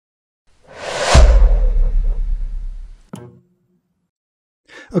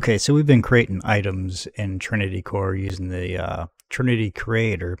Okay, so we've been creating items in Trinity Core using the Trinity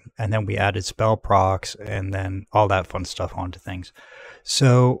Creator, and then we added spell procs and then all that fun stuff onto things.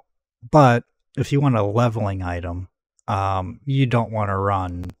 So, but if you want a leveling item, you don't want to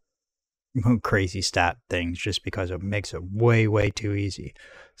run crazy stat things just because it makes it way, way too easy.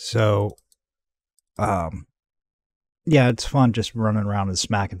 So, yeah, it's fun just running around and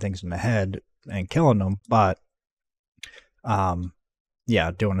smacking things in the head and killing them, but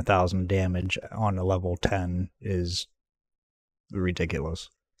yeah, doing 1,000 damage on a level 10 is ridiculous.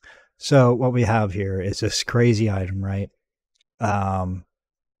 So what we have here is this crazy item, right? Yeah,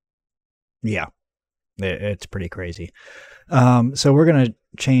 it's pretty crazy. So we're going to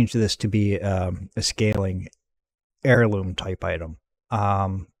change this to be a scaling heirloom type item.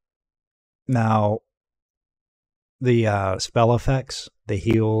 Now, the spell effects, the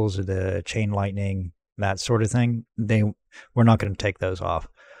heals, the chain lightning, that sort of thing, we're not going to take those off.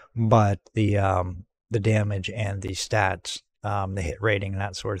 But the damage and the stats, the hit rating and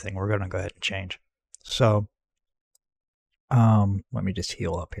that sort of thing, we're going to go ahead and change. So let me just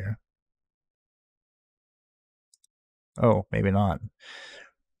heal up here. Oh, maybe not.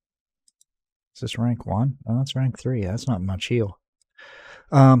 Is this rank 1? Oh, that's rank 3. That's not much heal.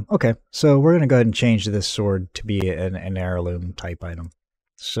 Okay, so we're going to go ahead and change this sword to be an heirloom type item.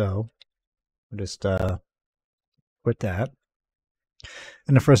 So we'll just quit that.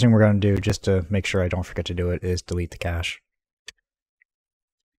 And the first thing we're going to do, just to make sure I don't forget to do it, is delete the cache.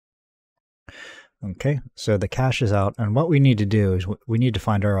 Okay, so the cache is out, and what we need to do is we need to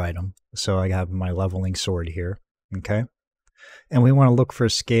find our item. So I have my leveling sword here, okay? And we want to look for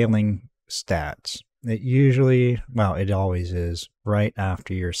scaling stats. It usually, well, it always is right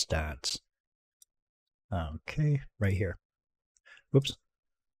after your stats. Okay, right here. Whoops.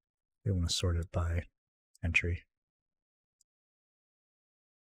 We want to sort it by entry.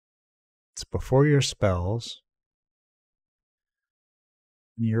 It's before your spells,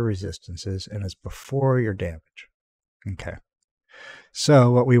 your resistances, and it's before your damage. Okay. So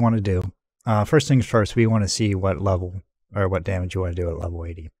what we want to do, first things first, we want to see what level or what damage you want to do at level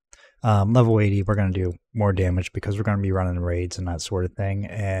 80. Level 80, we're going to do more damage because we're going to be running raids and that sort of thing,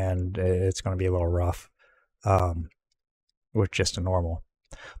 and it's going to be a little rough with just a normal.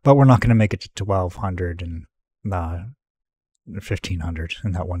 But we're not going to make it to 1200 and 1500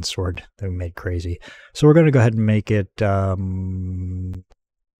 in that one sword that we made crazy. So we're going to go ahead and make it, let's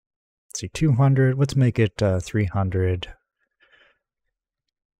see, 200. Let's make it 300.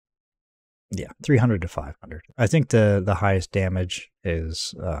 Yeah, 300 to 500. I think the highest damage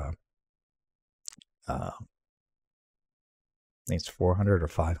is I think it's 400 or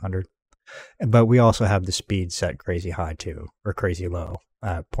 500. But we also have the speed set crazy high too, or crazy low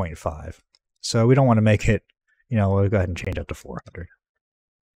at 0.5. So we don't want to make it, we'll go ahead and change up to 400.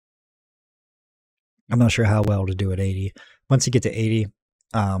 I'm not sure how well to do at 80. Once you get to 80,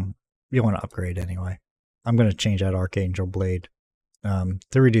 you want to upgrade anyway. I'm going to change that Archangel Blade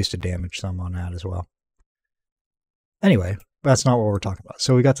to reduce the damage some on that as well. Anyway, that's not what we're talking about.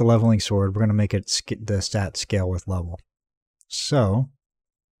 So we got the leveling sword. We're going to make it the stat scale with level. So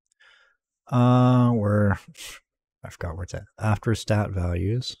I forgot where it's at. After stat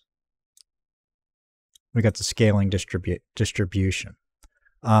values, we got the scaling distribution.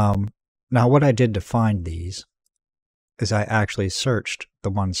 Now what I did to find these is I actually searched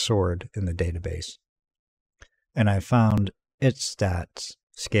the one sword in the database, and I found its stats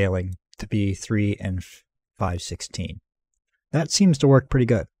scaling to be 3 and 516. That seems to work pretty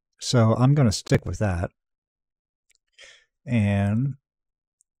good. So I'm going to stick with that. And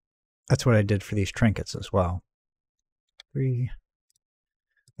that's what I did for these trinkets as well. 3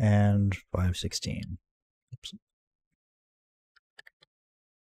 and 516. Oops.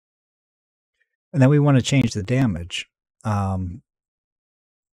 And then we want to change the damage. As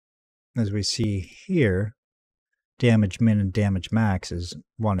we see here, damage min and damage max is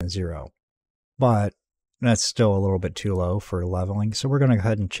 1 and 0. But that's still a little bit too low for leveling, so we're going to go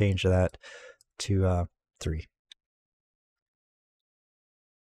ahead and change that to 3.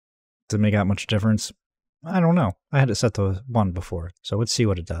 Does it make that much difference? I don't know. I had it set to 1 before, so let's see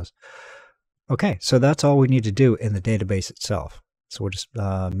what it does. Okay, so that's all we need to do in the database itself. So we'll just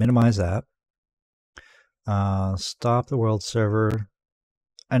minimize that. Stop the world server.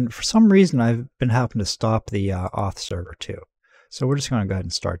 And for some reason, I've been having to stop the auth server too. So we're just going to go ahead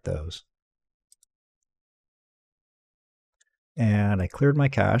and start those. And I cleared my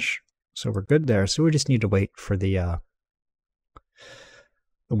cache, so we're good there. So we just need to wait for the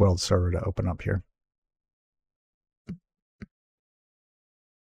world server to open up here.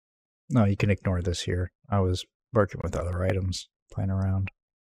 No, you can ignore this here. I was working with other items, playing around.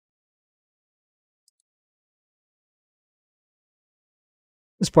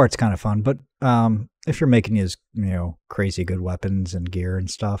 This part's kind of fun, but if you're making these, crazy good weapons and gear and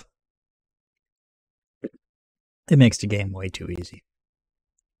stuff, it makes the game way too easy.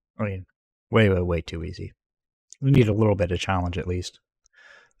 I mean, way too easy. We need a little bit of challenge at least.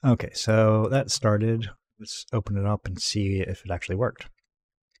 Okay, so that started. Let's open it up and see if it actually worked.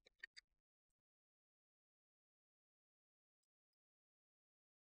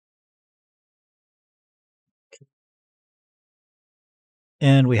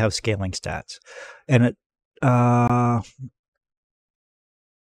 And we have scaling stats. And it, yeah,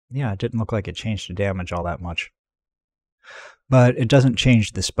 it didn't look like it changed the damage all that much. But it doesn't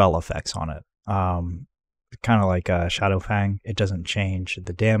change the spell effects on it. Kind of like Shadow Fang, it doesn't change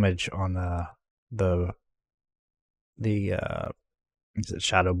the damage on the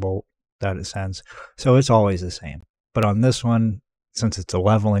Shadow Bolt that it sends. So it's always the same. But on this one, since it's a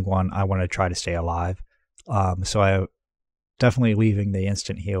leveling one, I want to try to stay alive. So I definitely leaving the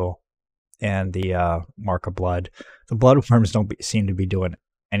instant heal and the Mark of Blood. The blood worms don't seem to be doing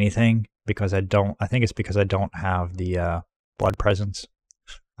anything because I think it's because I don't have the blood presence.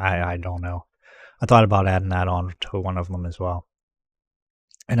 I don't know. I thought about adding that on to one of them as well.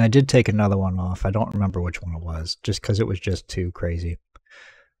 And I did take another one off. I don't remember which one it was, just because it was just too crazy.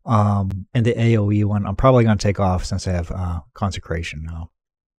 And the AoE one, I'm probably going to take off since I have Consecration now.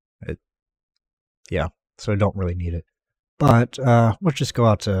 Yeah, so I don't really need it. But let's just go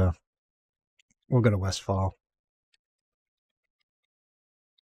out to, we'll go to Westfall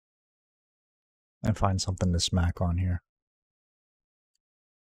and find something to smack on here.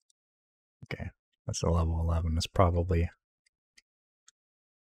 Okay, that's a level 11. It's probably,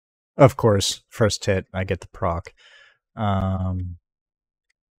 of course, first hit, I get the proc.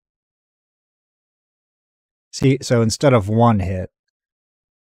 See, so instead of one hit,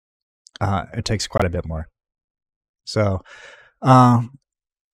 it takes quite a bit more. So,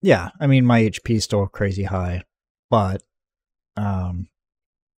 yeah, I mean, my HP is still crazy high, but at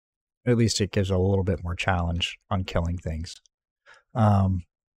least it gives a little bit more challenge on killing things.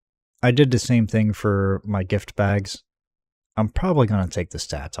 I did the same thing for my gift bags. I'm probably going to take the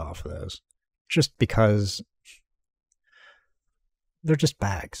stats off of those, just because they're just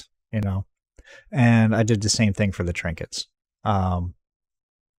bags, And I did the same thing for the trinkets. And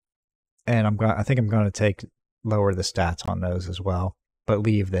I think I'm going to lower the stats on those as well, but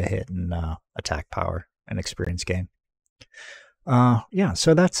leave the hit and attack power and experience gain. Yeah,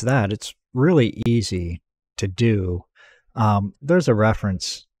 so that's that. It's really easy to do. There's a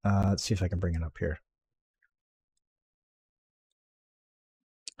reference. Let's see if I can bring it up here.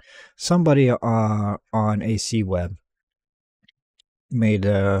 Somebody on AC Web made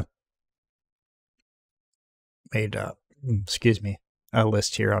a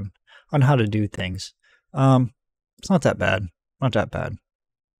list here on how to do things. It's not that bad. Not that bad.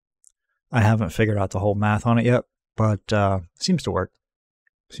 I haven't figured out the whole math on it yet, but seems to work.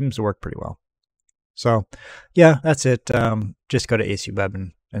 Seems to work pretty well. So, yeah, that's it. Just go to AC Web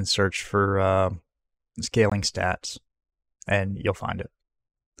and search for scaling stats, and you'll find it.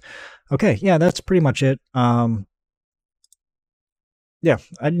 Okay, yeah, that's pretty much it. Yeah,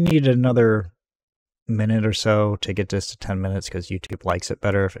 I need another minute or so to get this to 10 minutes because YouTube likes it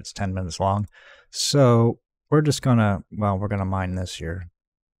better if it's 10 minutes long. So we're just gonna, we're gonna mine this here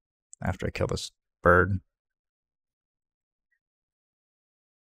after I kill this bird.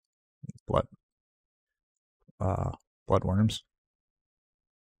 Bloodworms.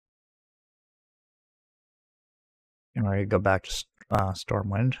 And we're gonna go back to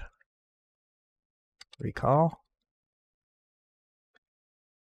Stormwind. Recall.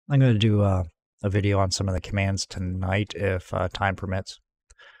 I'm gonna do a video on some of the commands tonight if time permits.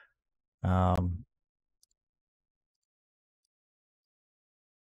 I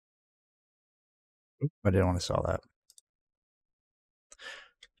didn't want to sell that.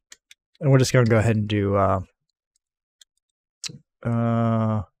 And we're just going to go ahead and do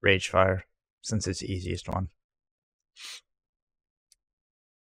Rage Fire, since it's the easiest one.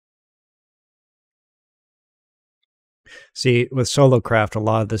 See, with Solo Craft, a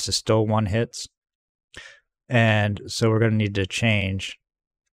lot of this is still one hits. And so we're going to need to change.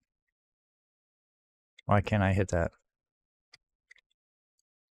 Why can't I hit that?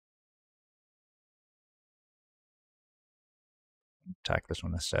 Attack this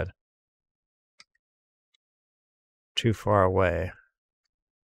one instead. Too far away.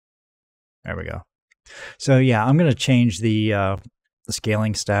 There we go. So yeah, I'm going to change the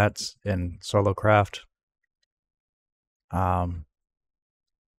scaling stats in Solo Craft.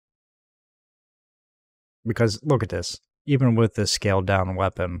 Because look at this. Even with this scaled down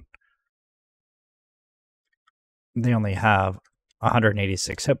weapon, they only have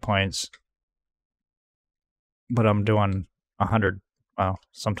 186 hit points, but I'm doing 100, well,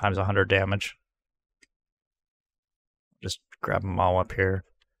 sometimes 100 damage. Just grab them all up here.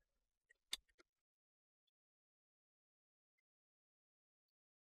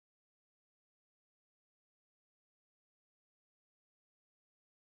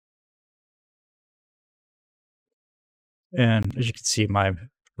 And as you can see, my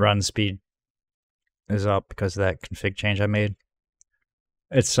run speed is up because of that config change I made.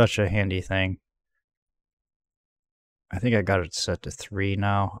 It's such a handy thing. I think I got it set to 3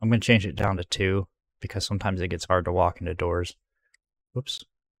 now. I'm going to change it down to 2 because sometimes it gets hard to walk into doors. Oops.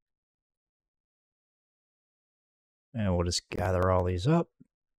 And we'll just gather all these up.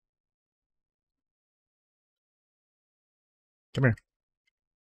 Come here.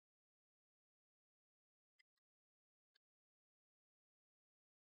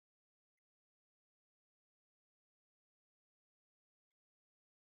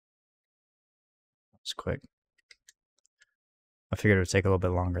 It's quick. I figured it would take a little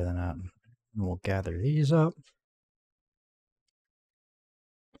bit longer than that. And we'll gather these up.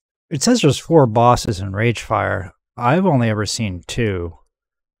 It says there's 4 bosses in Ragefire. I've only ever seen 2,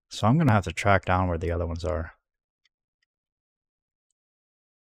 so I'm going to have to track down where the other ones are.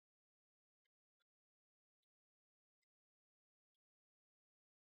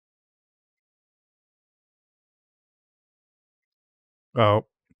 Oh.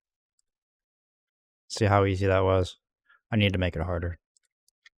 See how easy that was? I need to make it harder.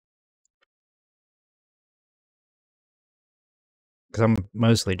 Because I'm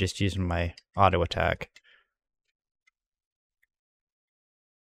mostly just using my auto attack.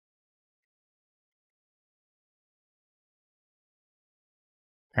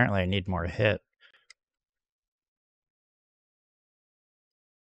 Apparently I need more hit.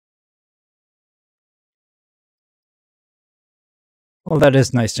 Well, that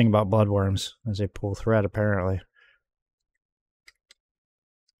is the nice thing about bloodworms, as they pull thread, apparently.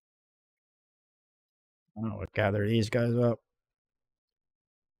 I don't know what gather these guys up.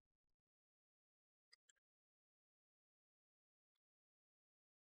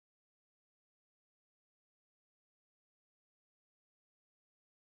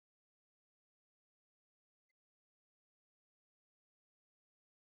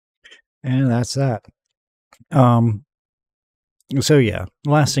 And that's that. So yeah, the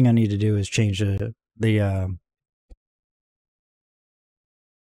last thing I need to do is change the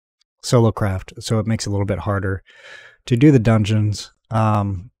solo craft, so it makes it a little bit harder to do the dungeons.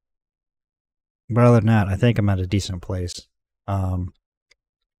 But other than that, I think I'm at a decent place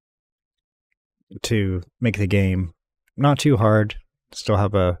to make the game not too hard. Still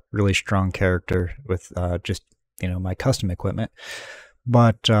have a really strong character with just my custom equipment,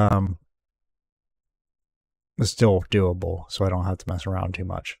 but it's still doable, so I don't have to mess around too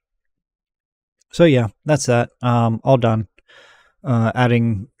much. So yeah, that's that. All done.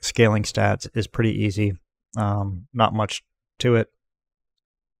 Adding scaling stats is pretty easy. Not much to it.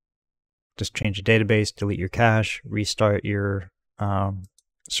 Just change the database, delete your cache, restart your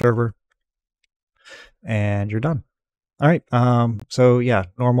server, and you're done. All right. So yeah,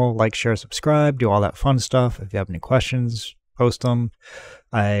 normal, like, share, subscribe, do all that fun stuff. If you have any questions, post them.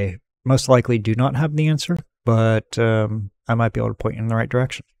 I most likely do not have the answer, but I might be able to point you in the right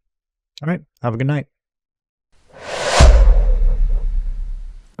direction. All right. Have a good night.